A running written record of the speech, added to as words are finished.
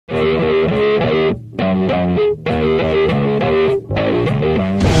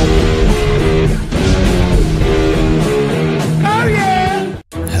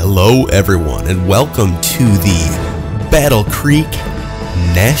Hello everyone and welcome to the Battle Creek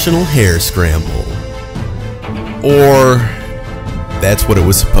National Hare Scramble. Or that's what it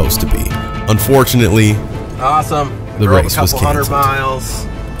was supposed to be. Unfortunately, awesome. The race was canceled. 100 miles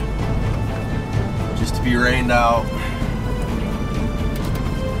just to be rained out.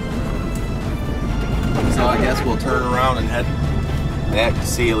 So I guess we'll turn around and head back to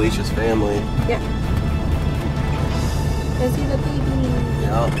see Alicia's family. Yeah. Go see the baby.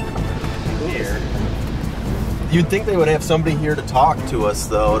 Yep. Here. You'd think they would have somebody here to talk to us,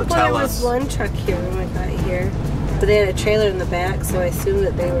 though, to tell us. There was one truck here when I got here, but they had a trailer in the back, so I assumed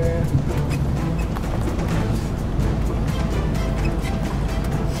that they were.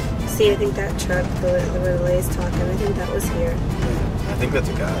 See, I think that truck, the relay's talking. I think that was here. I think that's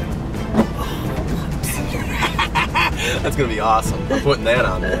a guy. That's gonna be awesome. I'm putting that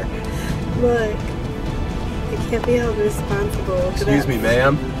on there. Look. I can't be held responsible. Excuse me,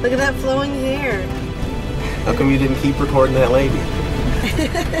 ma'am. Look at that flowing hair. How come you didn't keep recording that lady?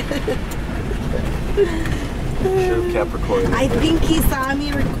 Should have kept recording. I think he saw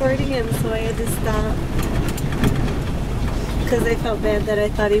me recording him, so I had to stop. Because I felt bad that I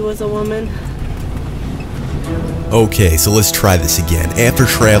thought he was a woman. Okay, so let's try this again. After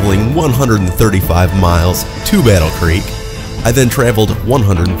traveling 135 miles to Battle Creek, I then traveled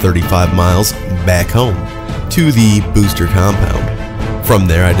 135 miles back home to the booster compound. From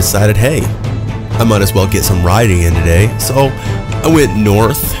there I decided, hey, I might as well get some riding in today. So I went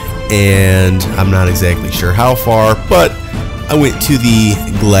north, and I'm not exactly sure how far, but I went to the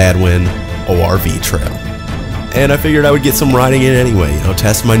Gladwin ORV trail. And I figured I would get some riding in anyway, you know,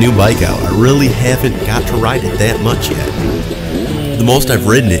 test my new bike out. I really haven't got to ride it that much yet. The most I've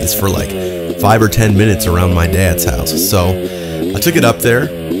ridden it is for like 5 or 10 minutes around my dad's house. So I took it up there,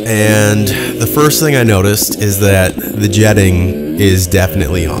 and the first thing I noticed is that the jetting is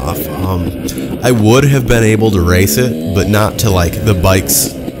definitely off. I would have been able to race it, but not to like the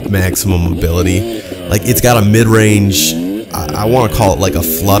bike's maximum ability. Like, it's got a mid-range, I want to call it like a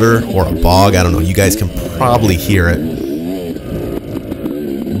flutter or a bog. I don't know. You guys can probably hear it,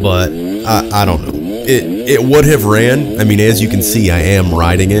 but I don't know. It would have ran. I mean, as you can see, I am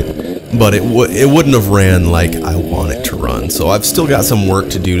riding it, but it wouldn't have ran like I want it to run. So I've still got some work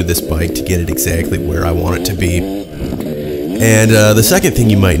to do to this bike to get it exactly where I want it to be. And the second thing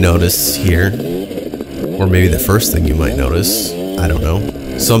you might notice here, or maybe the first thing you might notice, I don't know,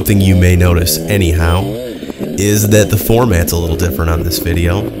 something you may notice anyhow, is that the format's a little different on this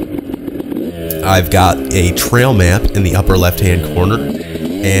video. I've got a trail map in the upper left-hand corner,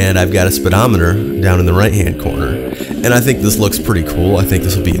 and I've got a speedometer down in the right-hand corner. And I think this looks pretty cool. I think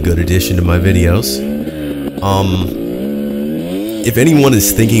this will be a good addition to my videos. If anyone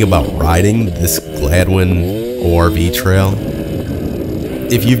is thinking about riding this Gladwin ORV trail,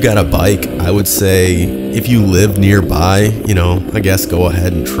 if you've got a bike, I would say if you live nearby, you know, I guess go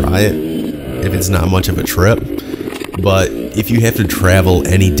ahead and try it if it's not much of a trip. But if you have to travel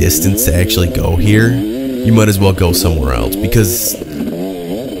any distance to actually go here, you might as well go somewhere else, because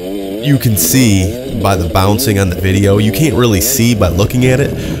you can see by the bouncing on the video, you can't really see by looking at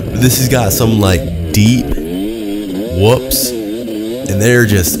it, but this has got some like deep whoops, and they're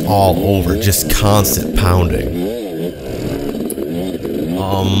just all over, just constant pounding.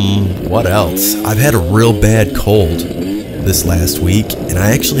 What else? I've had a real bad cold this last week, and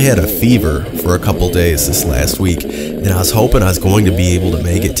I actually had a fever for a couple days this last week, and I was hoping I was going to be able to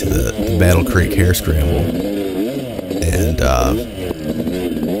make it to the Battle Creek Hare Scramble. And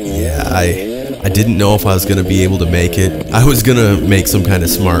yeah, I didn't know if I was going to be able to make it. I was going to make some kind of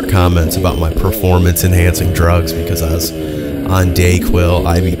smart comments about my performance enhancing drugs because I was on Dayquil,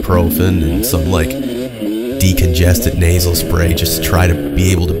 ibuprofen, and some like decongestant nasal spray just to try to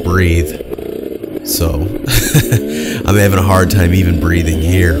be able to breathe. So I'm having a hard time even breathing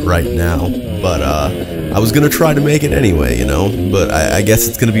here right now, but I was gonna try to make it anyway, you know, but I guess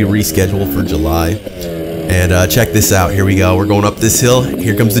it's gonna be rescheduled for July. And check this out, here we go, we're going up this hill,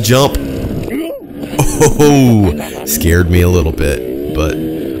 here comes the jump. Oh, scared me a little bit, but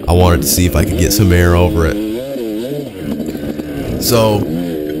I wanted to see if I could get some air over it. So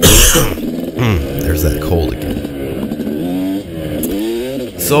there's that cold again.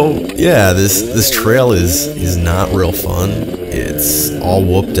 So yeah, this trail is not real fun. It's all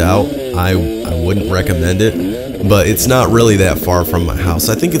whooped out. I wouldn't recommend it, but it's not really that far from my house.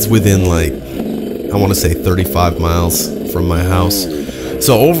 I think it's within like, I want to say 35 miles from my house.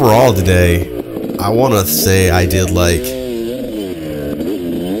 So overall today, I want to say I did like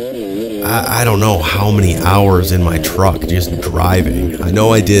I don't know how many hours in my truck just driving. I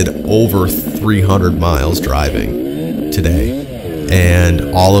know I did over 300 miles driving today,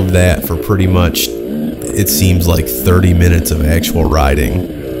 and all of that for pretty much, it seems like 30 minutes of actual riding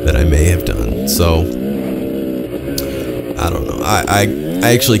that I may have done. So I don't know. I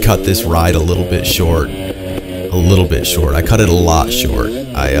actually cut this ride a little bit short. I cut it a lot short.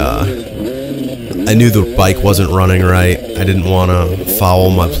 I knew the bike wasn't running right. I didn't want to foul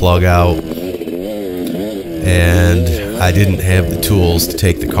my plug out, and I didn't have the tools to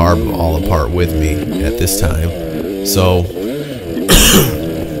take the carb all apart with me at this time. So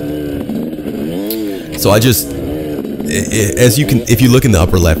I just, as you can, if you look in the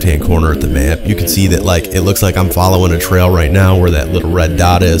upper left-hand corner at the map, you can see that like it looks like I'm following a trail right now where that little red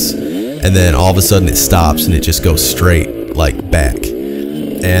dot is, and then all of a sudden it stops and it just goes straight like back.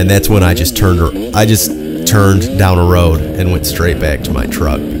 And that's when I just turned down a road and went straight back to my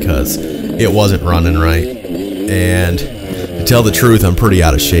truck because it wasn't running right. And to tell the truth, I'm pretty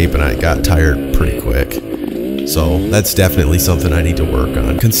out of shape and I got tired pretty quick. So that's definitely something I need to work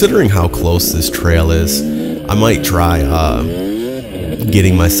on. Considering how close this trail is, I might try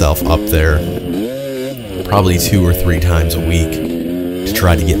getting myself up there probably 2 or 3 times a week to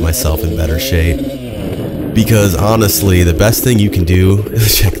try to get myself in better shape. Because honestly, the best thing you can do,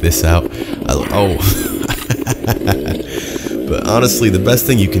 check this out. But honestly, the best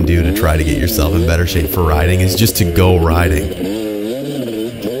thing you can do to try to get yourself in better shape for riding is just to go riding.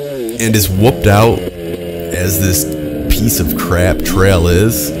 And as whooped out as this piece of crap trail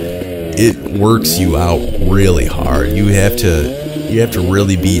is, it works you out really hard. You have to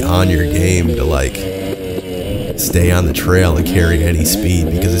really be on your game to like stay on the trail and carry any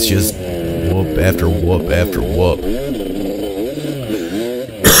speed, because it's just whoop after whoop after whoop.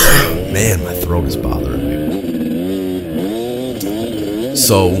 Man, my throat is bothering me.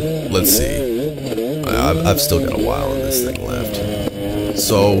 So, let's see. I've still got a while on this thing left.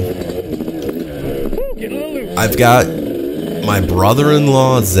 So, I've got my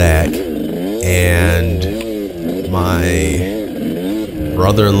brother-in-law, Zach, and my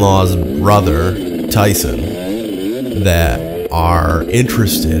brother-in-law's brother, Tyson, that are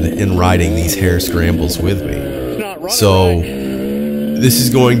interested in riding these hare scrambles with me. So this is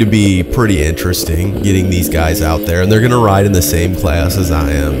going to be pretty interesting, getting these guys out there, and they're going to ride in the same class as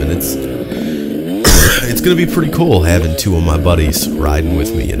I am, and it's going to be pretty cool having 2 of my buddies riding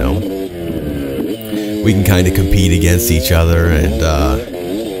with me, you know. We can kind of compete against each other, and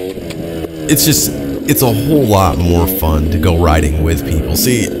it's a whole lot more fun to go riding with people.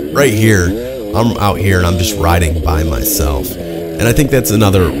 See, right here, I'm out here and I'm just riding by myself. And I think that's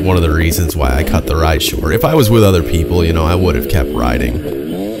another one of the reasons why I cut the ride short. If I was with other people, you know, I would have kept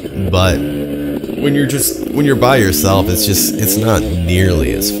riding. But when you're by yourself, it's not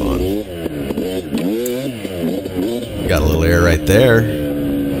nearly as fun. Got a little air right there.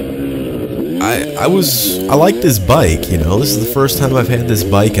 I like this bike, you know. This is the first time I've had this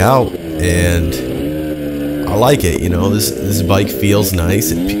bike out, and I like it, you know. This bike feels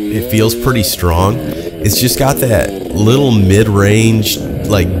nice. It feels pretty strong. It's just got that little mid-range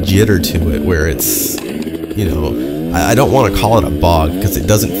like jitter to it where it's, you know, I don't want to call it a bog because it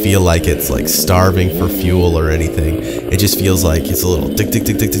doesn't feel like it's like starving for fuel or anything. It just feels like it's a little tick tick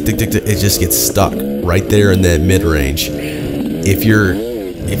tick tick tick tick tick tick. It just gets stuck right there in that mid-range. If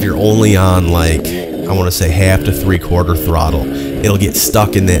you're only on like, I want to say half to 3/4 throttle, it'll get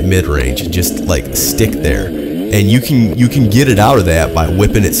stuck in that mid-range and just like stick there. And you can get it out of that by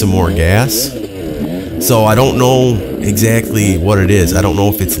whipping it some more gas. So I don't know exactly what it is. I don't know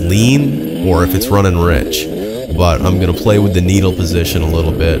if it's lean or if it's running rich, but I'm gonna play with the needle position a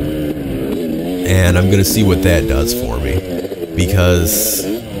little bit, and I'm gonna see what that does for me, because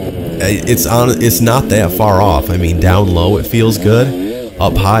it's not that far off. I mean, down low it feels good,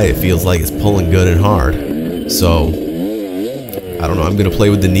 up high it feels like it's pulling good and hard. So I don't know. I'm gonna play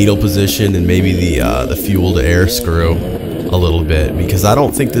with the needle position and maybe the fuel to air screw a little bit, because I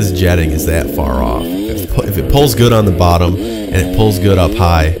don't think this jetting is that far off. If it pulls good on the bottom and it pulls good up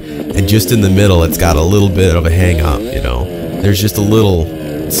high, and just in the middle it's got a little bit of a hang up, you know. There's just a little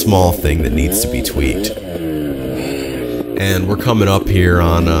small thing that needs to be tweaked. And we're coming up here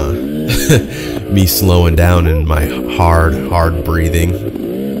on me slowing down in my hard breathing.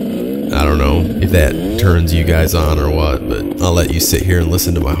 I don't know if that turns you guys on or what, but I'll let you sit here and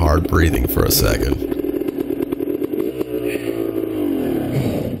listen to my hard breathing for a second.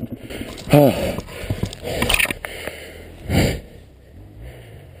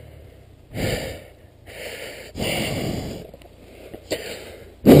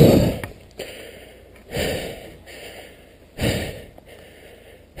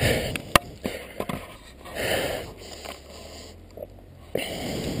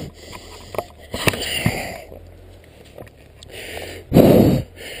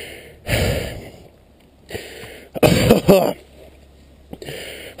 I've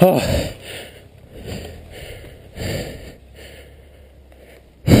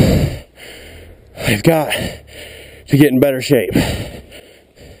got to get in better shape.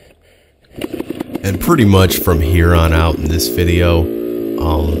 And pretty much from here on out in this video,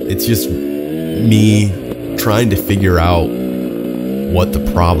 it's just me trying to figure out what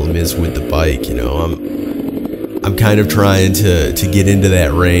the problem is with the bike. You know, I'm kind of trying to get into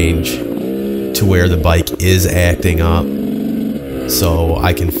that range to where the bike is acting up, so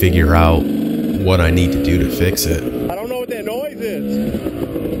I can figure out what I need to do to fix it. I don't know what that noise is.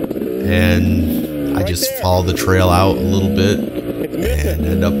 And I just follow the trail out a little bit and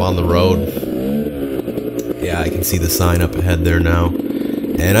end up on the road. Yeah, I can see the sign up ahead there now.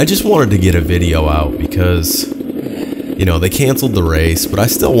 And I just wanted to get a video out because, you know, they canceled the race, but I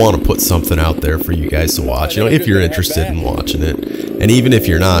still want to put something out there for you guys to watch, you know, if you're interested in watching it. And even if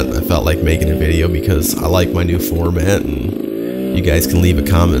you're not, I felt like making a video because I like my new format, and you guys can leave a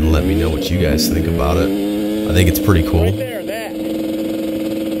comment and let me know what you guys think about it. I think it's pretty cool.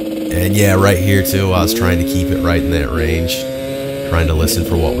 And yeah, right here too, I was trying to keep it right in that range, trying to listen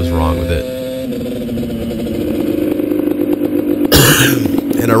for what was wrong with it.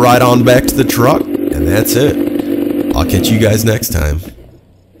 And I ride on back to the truck, and that's it. I'll catch you guys next time.